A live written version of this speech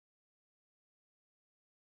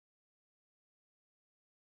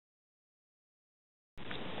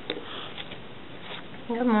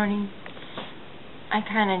Good morning. I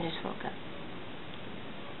kind of just woke up.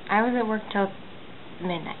 I was at work till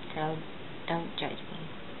midnight, so don't judge me.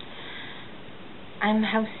 I'm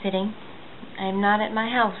house sitting. I'm not at my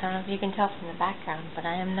house. I don't know if you can tell from the background, but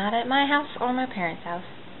I am not at my house or my parents' house.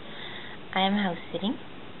 I am house sitting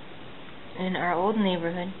in our old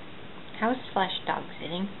neighborhood. House/dog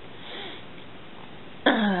sitting.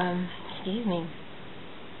 Excuse me.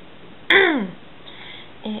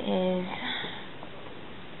 It is,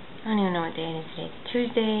 I don't even know what day it is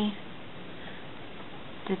today.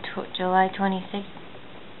 It's Tuesday, July 26th.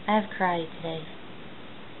 I have karate today.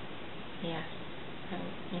 Yeah.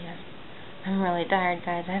 I'm really tired,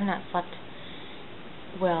 guys. I have not slept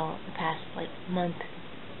well the past, month.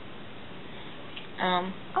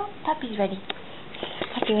 Oh, puppy's ready.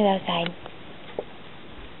 Puppy was outside.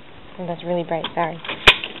 Oh, that's really bright, sorry.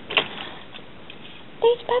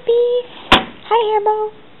 There's Puppy! Hi, Hairbo!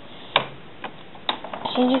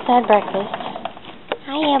 She just had breakfast.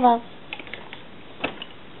 Hi, Hairbo!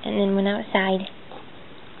 And then went outside.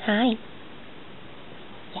 Hi.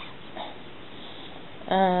 Yes.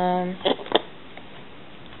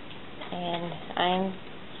 And I'm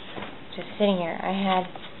just sitting here. I had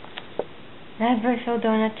raspberry-filled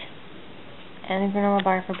donut and a granola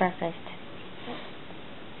bar for breakfast.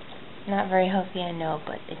 Not very healthy, I know,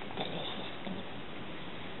 but it's delicious.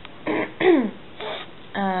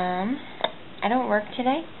 I don't work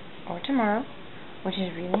today or tomorrow, which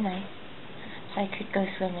is really nice. So I could go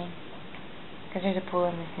swimming, because there's a pool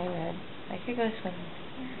in this neighborhood. So I could go swimming.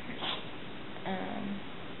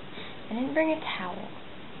 I didn't bring a towel.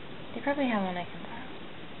 They probably have one I can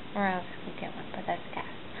borrow, or else we'll get one, but that's gas.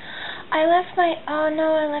 I left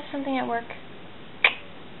something at work.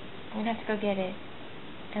 I'm gonna have to go get it.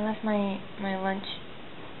 I left my lunch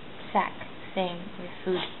sack thing with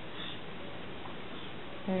food.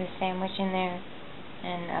 There's a sandwich in there,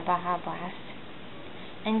 and a Baja Blast,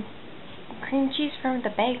 and cream cheese from the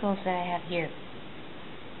bagels that I have here.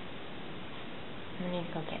 I need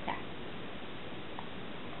to go get that.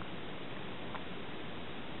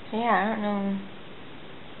 So yeah, I don't know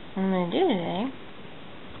what I'm gonna do today.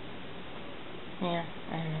 Yeah,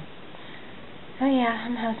 I don't know. So yeah,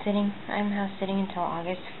 I'm house sitting. I'm house sitting until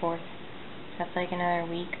August 4th. So that's like another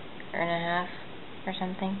week and a half or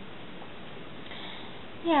something.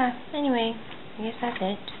 Yeah, anyway, I guess that's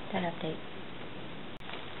it. Just an update.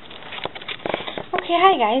 Okay,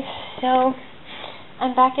 hi guys. So,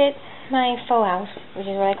 I'm back at my faux house, which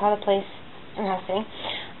is what I call the place I'm house sitting.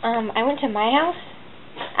 I went to my house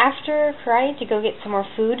after karate to go get some more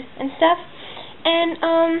food and stuff, and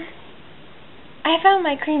I found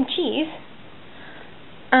my cream cheese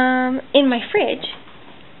in my fridge.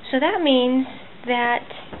 So that means that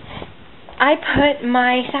I put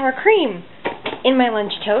my sour cream in my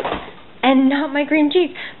lunch tote and not my cream cheese,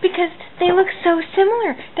 because they look so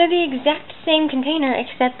similar. They're the exact same container,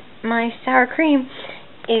 except my sour cream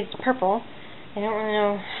is purple. I don't really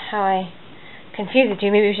know how I confused the two.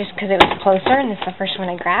 Maybe it was just because it was closer and it's the first one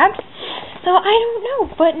I grabbed. So I don't know,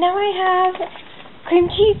 but now I have cream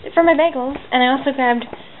cheese for my bagels, and I also grabbed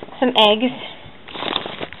some eggs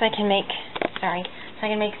so I can make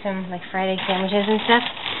some fried egg sandwiches and stuff.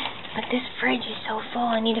 But this fridge is so full,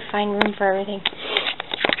 I need to find room for everything.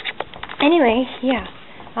 Anyway, yeah,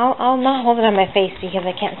 I'll not hold it on my face because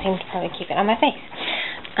I can't seem to probably keep it on my face.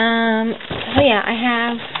 So yeah, I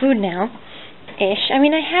have food now, ish. I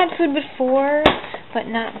mean, I had food before, but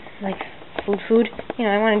not food. You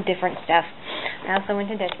know, I wanted different stuff. I also went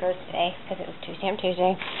to Disco's today because it was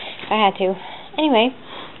Tuesday. I had to. Anyway,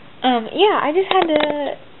 yeah, I just had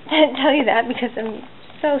to tell you that because I'm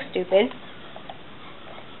so stupid.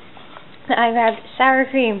 I grabbed sour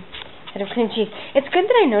cream instead of cream cheese. It's good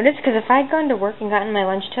that I noticed, because if I'd gone to work and gotten my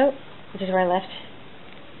lunch tote, which is where I left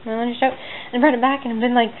my lunch tote, and brought it back and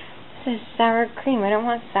been like, this is sour cream. I don't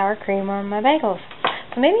want sour cream on my bagels.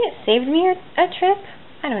 So maybe it saved me a trip.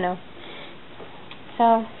 I don't know.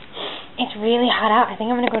 So, it's really hot out. I think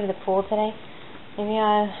I'm going to go to the pool today. Maybe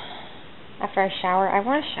after I shower. I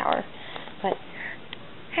want to shower. But,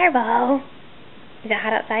 hello. Is it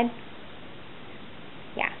hot outside?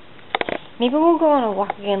 Yeah. Maybe we'll go on a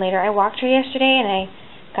walk again later. I walked here yesterday and I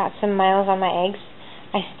got some miles on my eggs.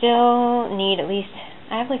 I still need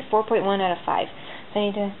I have 4.1 out of 5. So I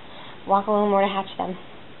need to walk a little more to hatch them.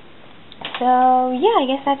 So, yeah, I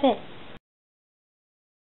guess that's it.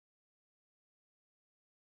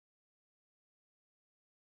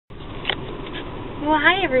 Well,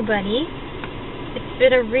 hi everybody. It's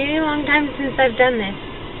been a really long time since I've done this.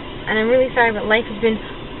 And I'm really sorry, but life has been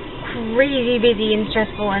crazy busy and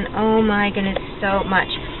stressful, and oh my goodness, so much.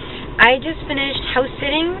 I just finished house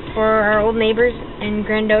sitting for our old neighbors in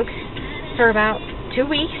Grand Oaks for about 2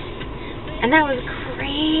 weeks, and that was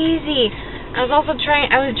crazy. I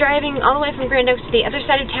was driving all the way from Grand Oaks to the other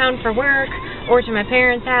side of town for work, or to my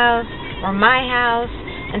parents' house, or my house,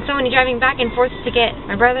 and so many driving back and forth to get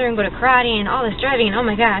my brother and go to karate and all this driving, and oh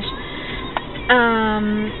my gosh.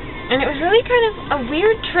 And it was really kind of a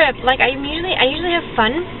weird trip. Like, I usually have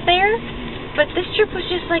fun there, but this trip was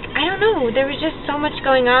just like, I don't know, there was just so much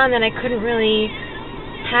going on that I couldn't really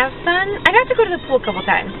have fun. I got to go to the pool a couple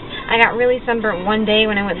times. I got really sunburnt one day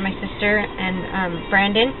when I went with my sister and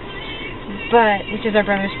Brandon, which is our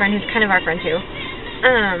brother's friend, who's kind of our friend too.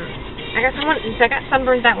 I got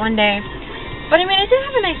sunburned that one day. But I mean, I did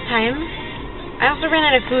have a nice time. I also ran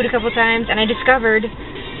out of food a couple times, and I discovered,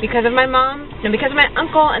 because of my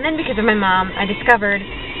uncle, and then because of my mom, I discovered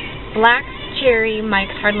Black Cherry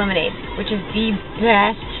Mike's Hard Lemonade, which is the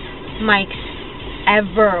best Mike's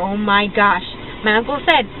ever. Oh my gosh. My uncle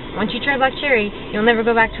said, once you try Black Cherry, you'll never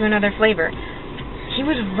go back to another flavor. He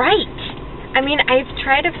was right. I mean, I've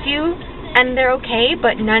tried a few, and they're okay,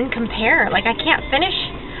 but none compare. Like, I can finish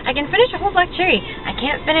a whole Black Cherry. I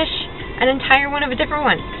can't finish an entire one of a different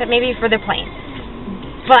one, except maybe for the plain.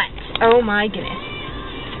 But, oh my goodness.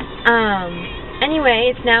 Anyway,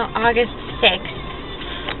 it's now August 6th.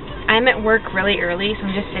 I'm at work really early, so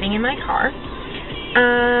I'm just sitting in my car.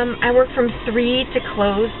 I work from 3 to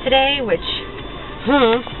close today, which,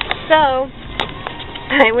 so,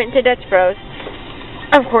 I went to Dutch Bros,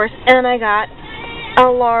 of course, and I got a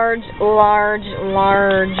large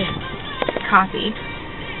coffee.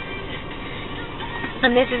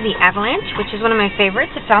 And this is the Avalanche, which is one of my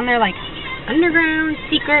favorites. It's on their, like, underground,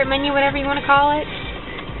 secret menu, whatever you want to call it.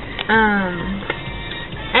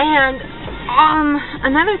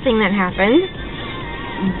 Another thing that happened,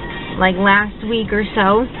 like last week or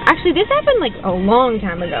so, actually this happened like a long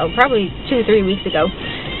time ago, probably 2 or 3 weeks ago,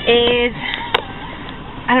 is,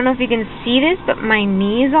 I don't know if you can see this, but my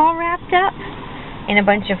knee's all wrapped up in a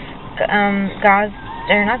bunch of gauze,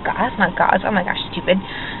 or not gauze, oh my gosh, stupid,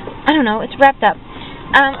 I don't know, it's wrapped up.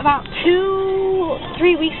 About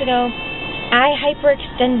 2-3 weeks ago, I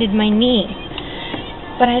hyperextended my knee.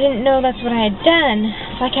 But I didn't know that's what I had done,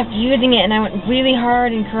 so I kept using it, and I went really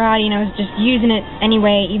hard in karate, and I was just using it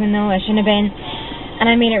anyway, even though I shouldn't have been, and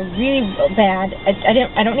I made it really bad.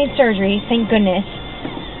 I don't need surgery, thank goodness,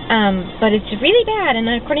 but it's really bad, and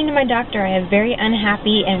according to my doctor, I have very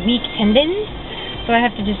unhappy and weak tendons, so I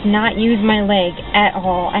have to just not use my leg at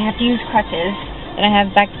all. I have to use crutches that I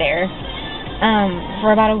have back there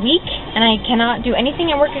for about a week, and I cannot do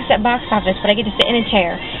anything at work except box office, but I get to sit in a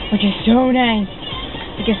chair, which is so nice.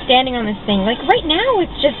 Because standing on this thing, like right now,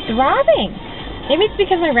 it's just throbbing. Maybe it's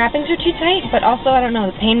because my wrappings are too tight, but also, I don't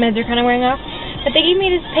know, the pain meds are kind of wearing off. But they gave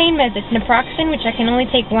me this pain med that's naproxen, which I can only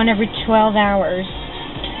take one every 12 hours.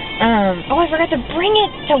 Oh, I forgot to bring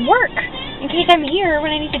it to work in case I'm here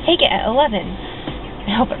when I need to take it at 11.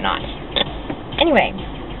 I hope I'm not. Anyway,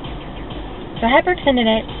 so I hyperextended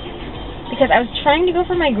it because I was trying to go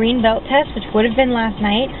for my green belt test, which would have been last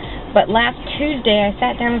night, but last Tuesday I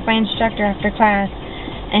sat down with my instructor after class,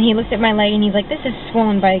 and he looked at my leg and he's like, this is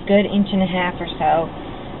swollen by a good 1.5 inches or so.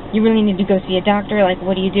 You really need to go see a doctor, like,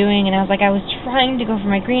 what are you doing? And I was like, I was trying to go for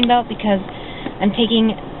my green belt because I'm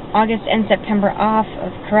taking August and September off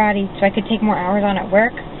of karate so I could take more hours on at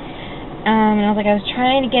work. And I was like, I was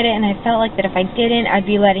trying to get it, and I felt like that if I didn't, I'd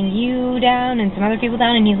be letting you down and some other people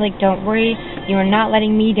down. And he's like, don't worry, you are not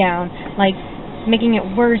letting me down. Like, making it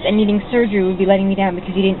worse and needing surgery would be letting me down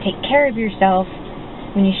because you didn't take care of yourself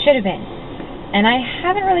when you should have been. And I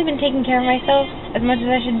haven't really been taking care of myself as much as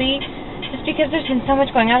I should be, just because there's been so much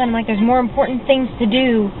going on, and I'm like, there's more important things to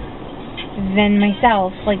do than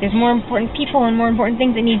myself. Like, there's more important people and more important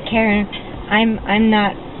things that need care, and I'm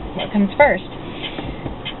not what comes first.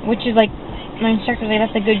 Which is like, my instructor's like,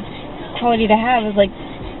 that's a good quality to have, is like,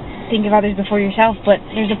 think of others before yourself, but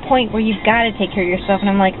there's a point where you've got to take care of yourself, and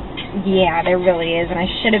I'm like, yeah, there really is, and I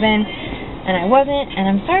should have been. And I wasn't, and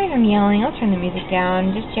I'm sorry if I'm yelling. I'll turn the music down.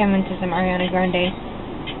 Just jam into some Ariana Grande.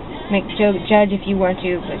 Judge if you want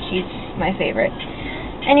to, but she's my favorite.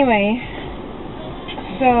 Anyway,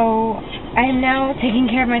 so I am now taking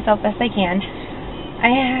care of myself best I can. I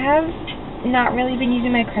have not really been using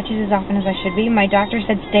my crutches as often as I should be. My doctor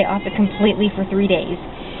said stay off it completely for 3 days.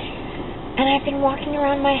 And I've been walking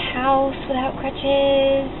around my house without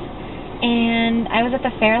crutches. And I was at the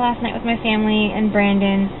fair last night with my family and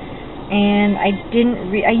Brandon. And I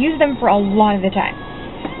used them for a lot of the time.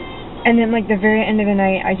 And then, like, the very end of the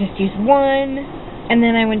night, I just used one, and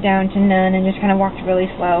then I went down to none and just kind of walked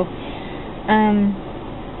really slow.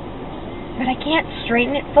 But I can't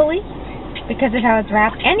straighten it fully because of how it's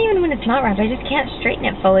wrapped, and even when it's not wrapped, I just can't straighten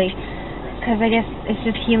it fully, because I guess it's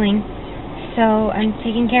just healing. So I'm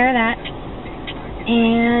taking care of that.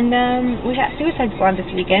 And we got Suicide Squad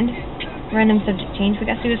this weekend. Random subject change. We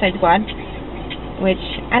got Suicide Squad, which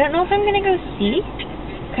I don't know if I'm going to go see,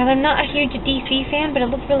 because I'm not a huge DC fan, but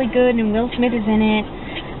it looked really good, and Will Smith is in it.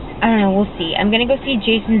 I don't know, we'll see. I'm going to go see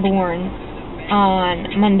Jason Bourne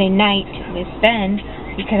on Monday night with Ben,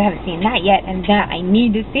 because I haven't seen that yet, and that I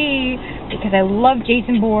need to see, because I love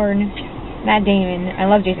Jason Bourne. Matt Damon. I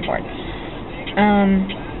love Jason Bourne.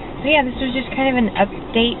 So yeah, this was just kind of an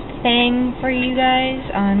update thing for you guys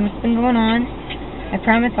on what's been going on. I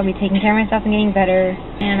promise I'll be taking care of myself and getting better.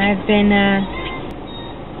 And I've been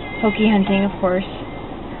Poke hunting, of course.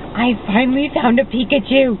 I finally found a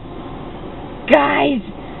Pikachu! Guys!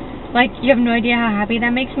 Like, you have no idea how happy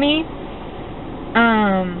that makes me.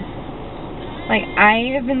 Like,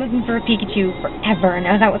 I have been looking for a Pikachu forever, and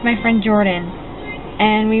I was out with my friend Jordan,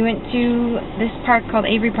 and we went to this park called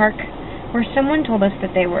Avery Park, where someone told us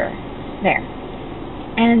that they were there.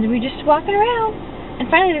 And we just walking around, and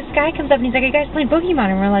finally this guy comes up and he's like, "Are you guys playing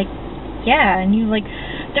Pokemon?" And we're like, "Yeah." And he's like,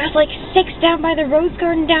 "There's like 6 down by the Rose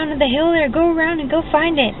Garden down to the hill there, go around and go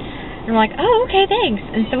find it." And we're like, "Oh, okay, thanks."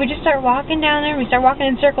 And so we just start walking down there, we start walking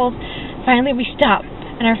in circles. Finally we stop,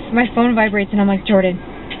 and my phone vibrates, and I'm like, "Jordan,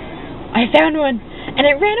 I found one!" And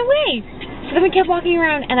it ran away! So then we kept walking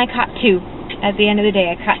around, and I caught 2. At the end of the day,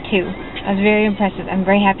 I caught 2. I was very impressive. I'm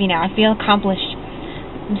very happy now. I feel accomplished.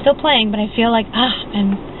 I'm still playing, but I feel like, I've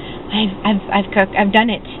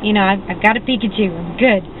done it. You know, I've got a Pikachu. I'm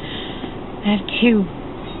good. I have 2.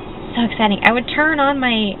 So exciting. I would turn on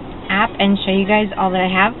my app and show you guys all that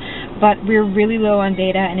I have, but we're really low on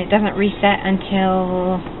data, and it doesn't reset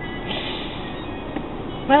until...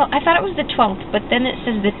 Well, I thought it was the 12th, but then it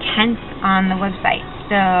says the 10th on the website,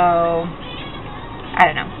 so... I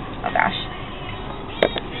don't know. Oh, gosh.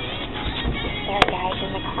 There are guys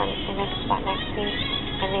in the car in the spot next to me,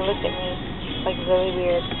 and they looked at me, like, really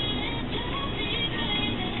weird.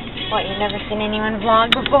 What, you've never seen anyone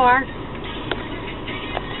vlog before?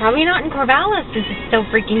 Probably not in Corvallis, since it's so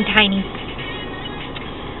freaking tiny.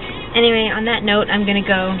 Anyway, on that note, I'm gonna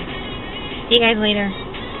go. See you guys later.